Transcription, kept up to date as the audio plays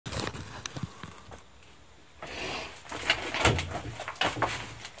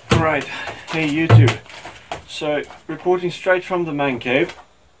Alright, hey YouTube. So, reporting straight from the man cave,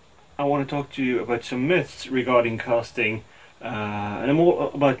 I want to talk to you about some myths regarding casting and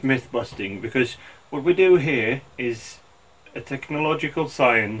more about myth busting, because what we do here is a technological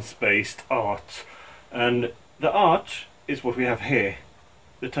science based art, and the art is what we have here,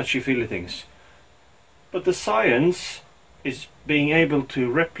 the touchy-feely things, but the science is being able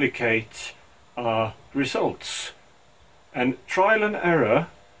to replicate results, and trial and error,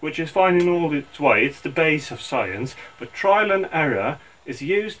 which is fine in all its way, it's the base of science, but trial and error is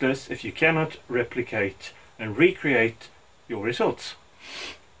useless if you cannot replicate and recreate your results.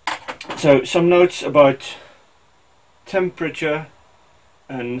 So some notes about temperature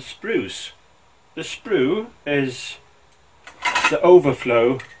and sprues. The sprue is the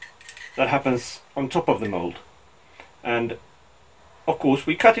overflow that happens on top of the mold, and of course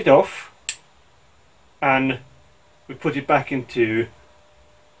we cut it off and we put it back into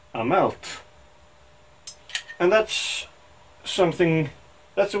a melt, and that's something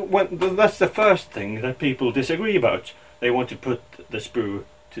that's the first thing that people disagree about. They want to put the sprue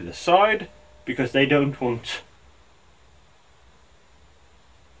to the side because they don't want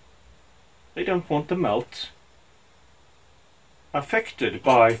the melt affected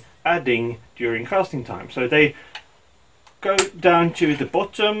by adding during casting time. So they go down to the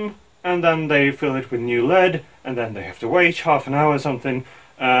bottom and then they fill it with new lead, and then they have to wait half an hour or something.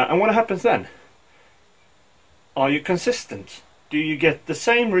 And what happens then? Are you consistent? Do you get the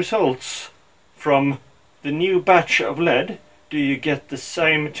same results from the new batch of lead? Do you get the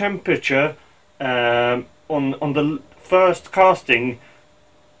same temperature on the first casting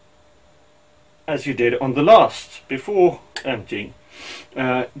as you did on the last before emptying?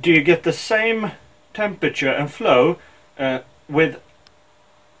 Do you get the same temperature and flow with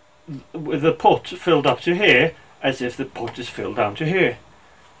the pot filled up to here as if the pot is filled down to here?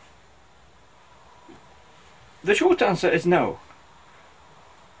 The short answer is no.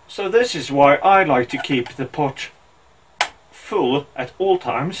 So this is why I like to keep the pot full at all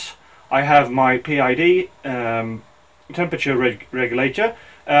times. I have my PID temperature regulator,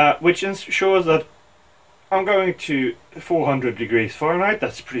 which ensures that I'm going to 400 degrees Fahrenheit.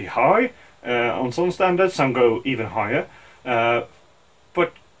 That's pretty high. On some standards some go even higher.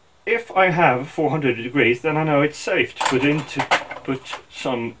 But if I have 400 degrees, then I know it's safe to put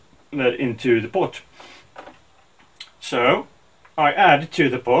some lead into the pot. So I add to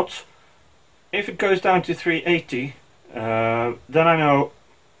the pot. If it goes down to 380, then I know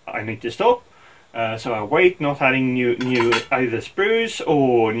I need to stop. So I wait, not adding new either sprues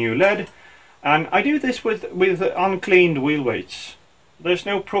or new lead. And I do this with uncleaned wheel weights. There's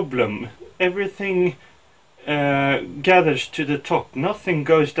no problem. Everything gathers to the top. Nothing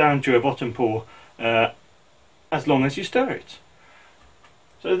goes down to a bottom pour as long as you stir it.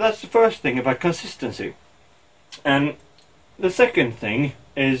 So that's the first thing about consistency. And the second thing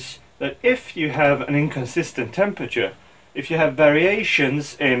is that if you have an inconsistent temperature, if you have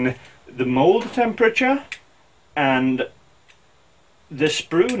variations in the mold temperature and the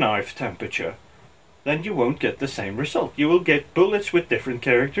sprue knife temperature, then you won't get the same result. You will get bullets with different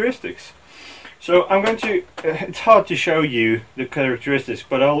characteristics. So I'm going to, it's hard to show you the characteristics,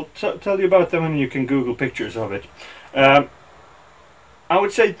 but I'll tell you about them and you can Google pictures of it. I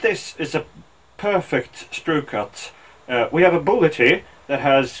would say this is a perfect sprue cut. We have a bullet here that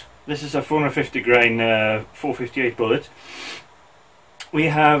has, this is a 450 grain 458 bullet. We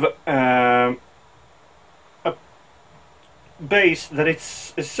have a base that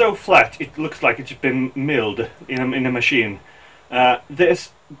it's so flat it looks like it's been milled in a machine. There's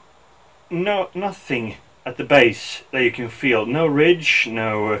nothing at the base that you can feel, no ridge,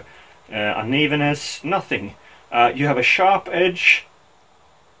 no unevenness, nothing. You have a sharp edge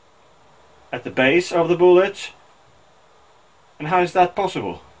at the base of the bullet. And how is that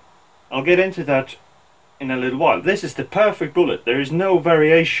possible? I'll get into that in a little while. This is the perfect bullet. There is no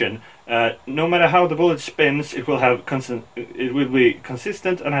variation. No matter how the bullet spins, it will be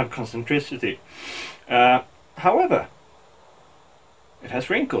consistent and have concentricity. However, it has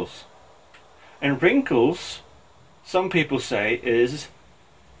wrinkles. And wrinkles, some people say, is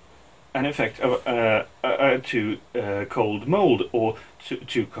an effect of too cold mold or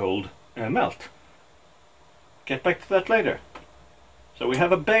too cold melt. Get back to that later. So we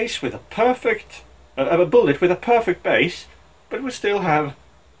have a base with a perfect, a bullet with a perfect base, but we still have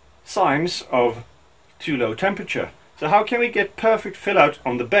signs of too low temperature. So how can we get perfect fill out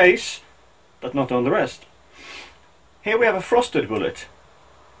on the base, but not on the rest? Here we have a frosted bullet.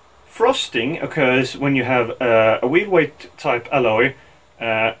 Frosting occurs when you have a wheel weight type alloy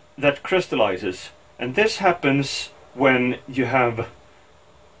that crystallizes, and this happens when you have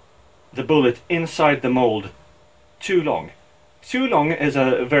the bullet inside the mold too long. Too long is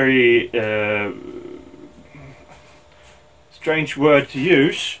a very strange word to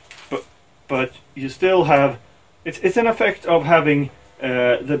use, but you still have, it's an effect of having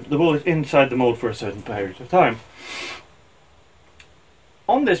the bullet inside the mold for a certain period of time.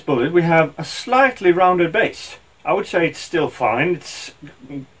 On this bullet we have a slightly rounded base. I would say it's still fine.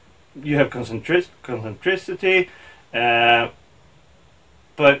 You have concentricity,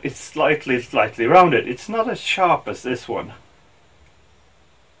 but it's slightly rounded. It's not as sharp as this one.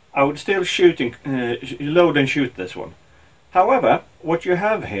 I would still load and shoot this one. However, what you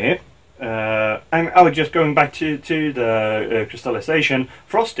have here, and I was just going back to the crystallization,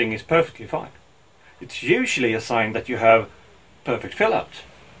 frosting is perfectly fine. It's usually a sign that you have perfect fill out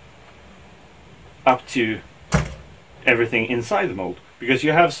up to everything inside the mold, because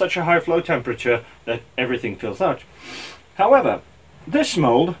you have such a high flow temperature that everything fills out. However, this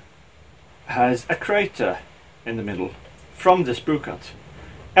mold has a crater in the middle from the sprue cut,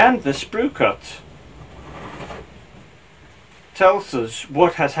 and the sprue cut tells us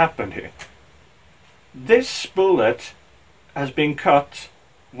what has happened here. This bullet has been cut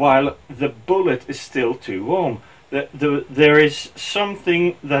while the bullet is still too warm. There is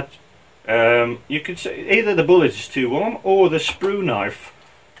something that you could say either the bullet is too warm or the sprue knife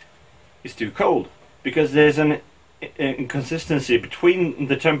is too cold, because there's an inconsistency between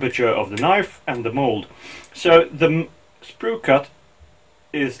the temperature of the knife and the mold. So the sprue cut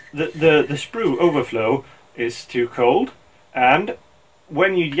is the sprue overflow is too cold, and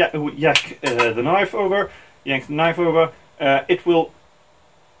when you yank the knife over, it will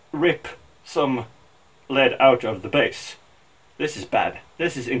rip some lead out of the base. This is bad.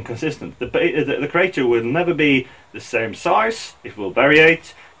 This is inconsistent. The crater will never be the same size. It will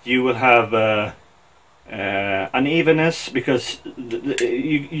variate. You will have unevenness, because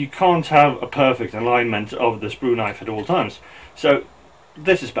you can't have a perfect alignment of the sprue knife at all times. So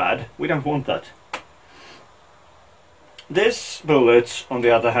this is bad. We don't want that. This bullet, on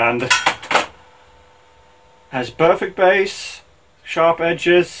the other hand, has perfect base, sharp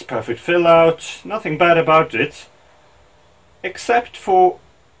edges, perfect fill out, nothing bad about it, except for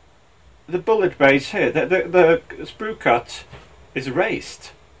the bullet base here. The sprue cut is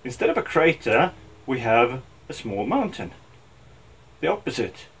raised. Instead of a crater, we have a small mountain. The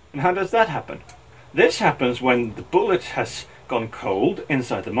opposite. And how does that happen? This happens when the bullet has gone cold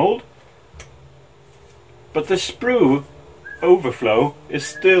inside the mold, but the sprue overflow is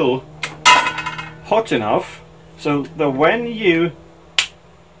still hot enough so that when you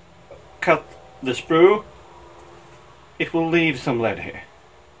cut the sprue, it will leave some lead here.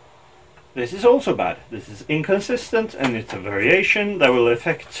 This is also bad. This is inconsistent, and it's a variation that will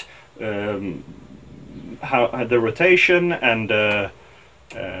affect how the rotation and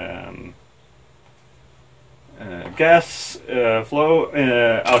gas flow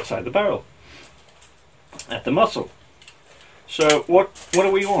outside the barrel at the muzzle. So what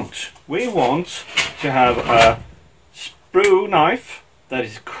do we want? We want to have a sprue knife that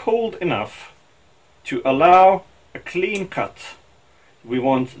is cold enough to allow a clean cut. We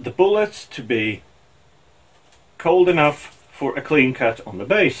want the bullets to be cold enough for a clean cut on the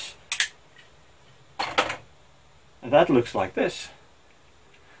base. And that looks like this.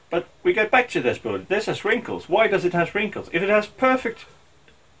 But we get back to this bullet. This has wrinkles. Why does it have wrinkles? If it has perfect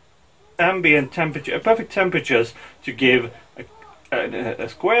ambient temperature, perfect temperatures to give a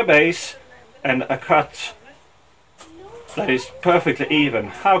square base and a cut that is perfectly even,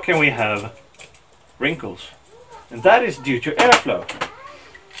 how can we have wrinkles? And that is due to airflow.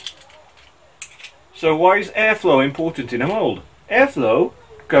 So why is airflow important in a mold? Airflow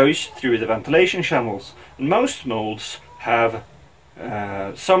goes through the ventilation channels, and most molds have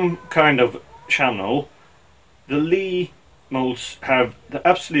some kind of channel. The Lee molds have the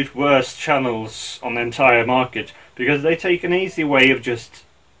absolute worst channels on the entire market, because they take an easy way of just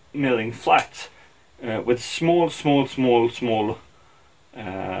milling flat with small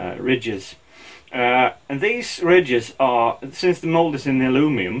ridges. And these ridges are, since the mold is in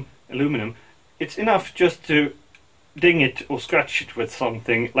aluminum, it's enough just to ding it or scratch it with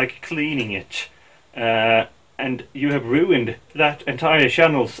something, like cleaning it, and you have ruined that entire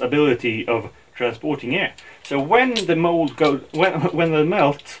channel's ability of transporting air. So when the mold when the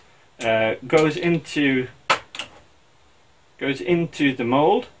melt goes into the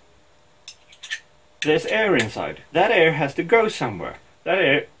mold, there's air inside. That air has to go somewhere. That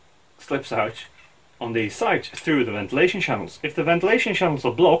air slips out on the sides through the ventilation channels. If the ventilation channels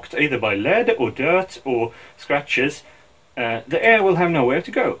are blocked either by lead or dirt or scratches, the air will have nowhere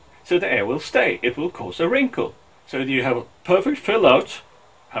to go. So the air will stay. It will cause a wrinkle. So you have a perfect fill out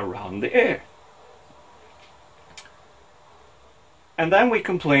around the air. And then we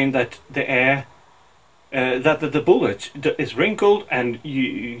complain that the air, that the bullet is wrinkled, and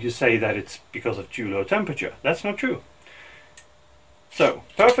you say that it's because of too low temperature. That's not true. So,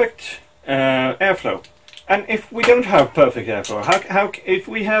 perfect airflow. And if we don't have perfect airflow, if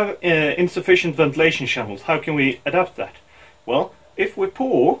we have insufficient ventilation channels, how can we adapt that? Well, if we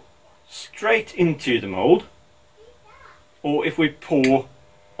pour straight into the mold, or if we pour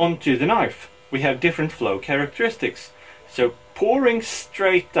onto the knife, we have different flow characteristics. So pouring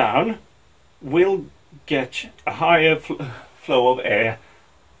straight down will get a higher flow of air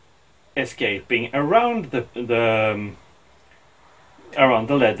escaping around the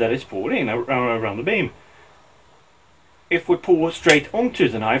lead that is poured in, around the beam. If we pour straight onto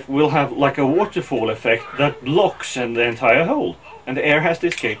the knife, we'll have like a waterfall effect that blocks in the entire hole, and the air has to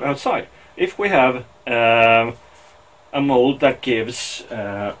escape outside. If we have a mold that gives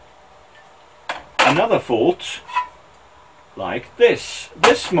another fault, like this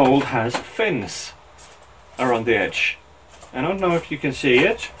mold has fins around the edge. I don't know if you can see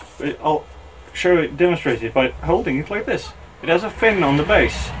it, but I'll demonstrate it by holding it like this. It has a fin on the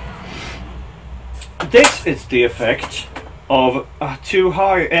base. This is the effect of too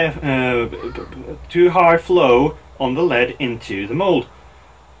high flow on the lead into the mold.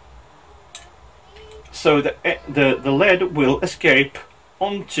 So the lead will escape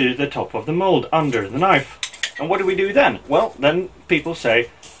onto the top of the mold under the knife. And what do we do then? Well, then people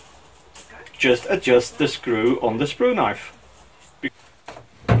say, just adjust the screw on the Sprue knife.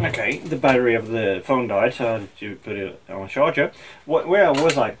 Okay, the battery of the phone died, so I had to put it on charger. Where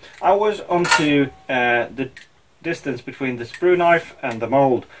was I? I was onto the distance between the Sprue knife and the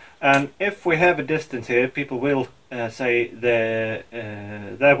mold. And if we have a distance here, people will say there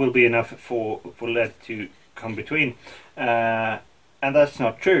will be enough for lead to come between. And that's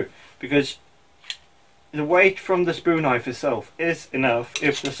not true, because the weight from the Sprue knife itself is enough.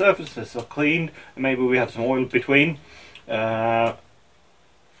 If the surfaces are cleaned, and maybe we have some oil between, that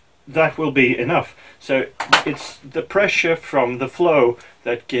will be enough. So it's the pressure from the flow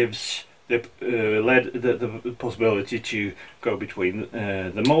that gives the lead the possibility to go between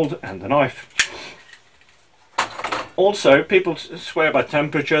the mold and the knife. Also, people swear by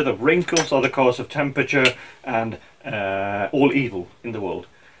temperature. The wrinkles are the cause of temperature, and all evil in the world.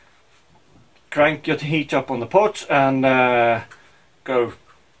 Crank your heat up on the pot and go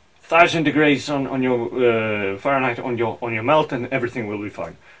 1,000 degrees on your Fahrenheit on your melt, and everything will be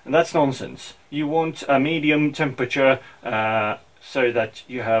fine. And that's nonsense. You want a medium temperature so that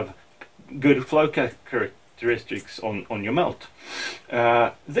you have good flow characteristics on your melt.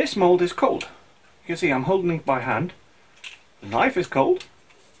 This mold is cold. You can see I'm holding it by hand. The knife is cold.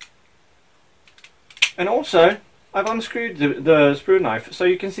 And also I've unscrewed the Sprue knife, so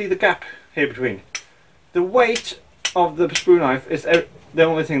you can see the gap here between. The weight of the Sprue knife is the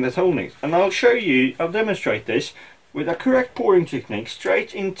only thing that's holding it. And I'll demonstrate this with a correct pouring technique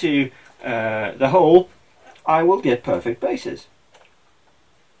straight into the hole. I will get perfect bases.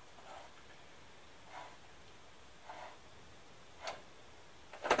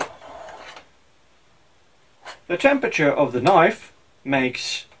 The temperature of the knife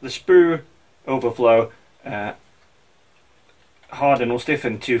makes the sprue overflow harden or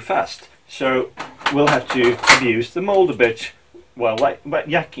stiffen too fast, so we'll have to abuse the mold a bit while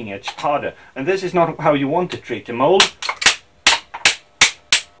yakking it harder. And this is not how you want to treat the mold.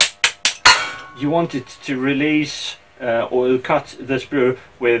 You want it to release or cut the sprue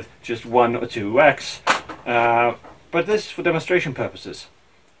with just 1 or 2 whacks, but this is for demonstration purposes.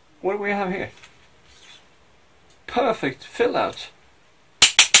 What do we have here? Perfect fill out.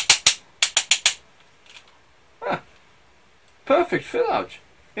 Perfect fill out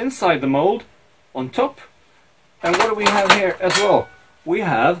inside the mold, on top. And what do we have here as well? We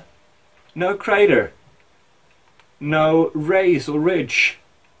have no crater, no raise or ridge.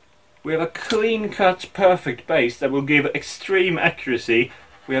 We have a clean cut perfect base that will give extreme accuracy.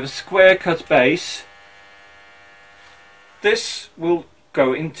 We have a square cut base. This will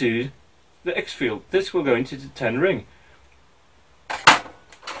go into the X field. This will go into the 10 ring.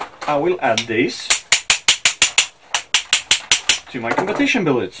 I will add these to my competition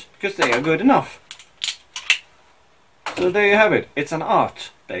billets because they are good enough. So there you have it. It's an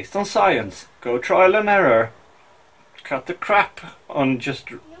art based on science. Go trial and error. Cut the crap on just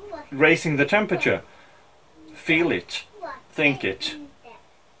raising the temperature. Feel it. Think it.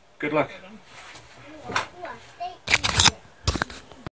 Good luck.